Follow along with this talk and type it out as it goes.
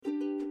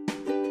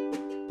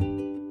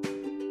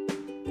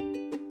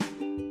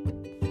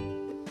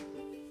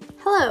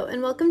Hello,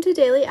 and welcome to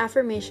Daily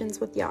Affirmations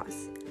with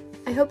Yas.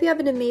 I hope you have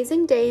an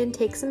amazing day and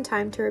take some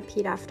time to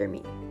repeat after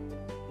me.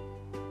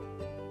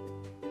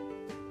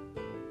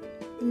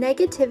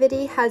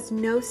 Negativity has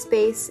no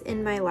space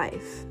in my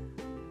life.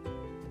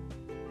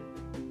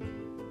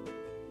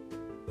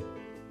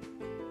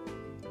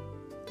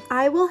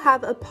 I will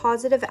have a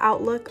positive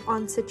outlook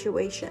on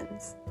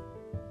situations.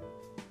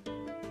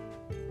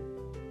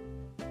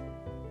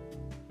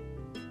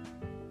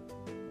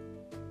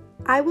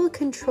 I will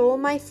control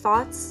my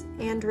thoughts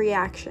and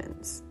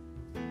reactions.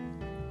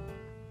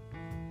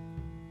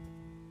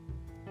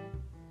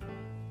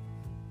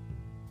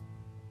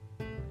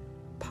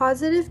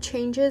 Positive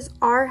changes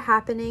are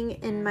happening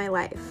in my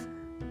life.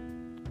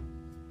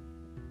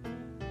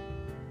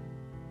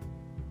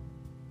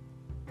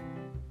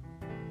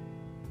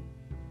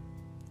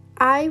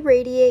 I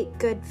radiate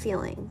good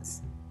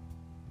feelings.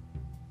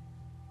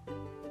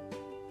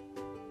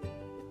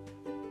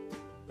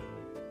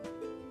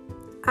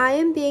 I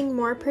am being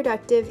more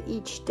productive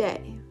each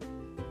day.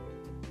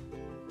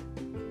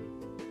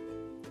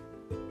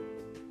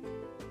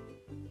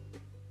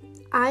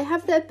 I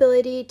have the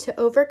ability to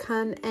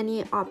overcome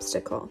any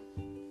obstacle.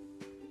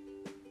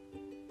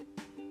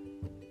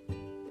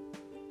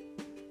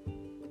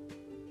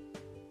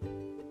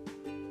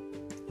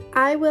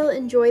 I will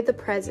enjoy the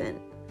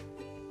present.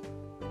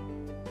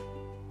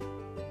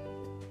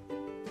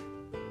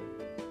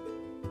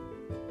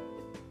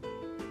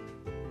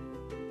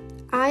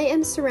 I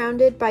am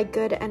surrounded by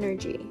good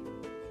energy.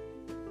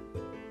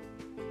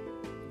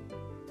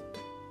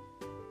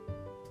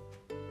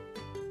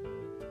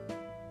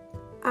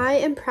 I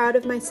am proud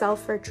of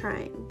myself for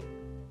trying.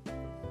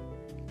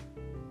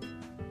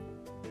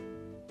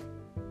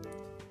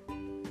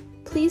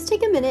 Please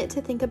take a minute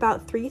to think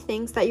about 3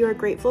 things that you are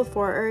grateful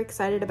for or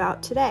excited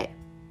about today.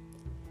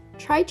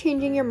 Try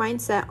changing your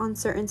mindset on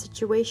certain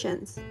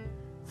situations.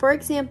 For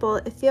example,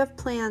 if you have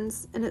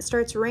plans and it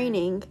starts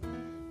raining,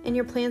 and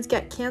your plans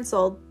get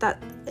canceled,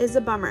 that is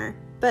a bummer,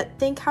 but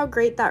think how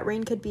great that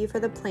rain could be for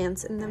the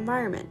plants and the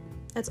environment.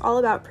 It's all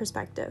about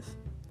perspective.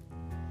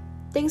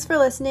 Thanks for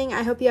listening.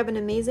 I hope you have an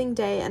amazing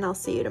day, and I'll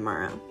see you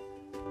tomorrow.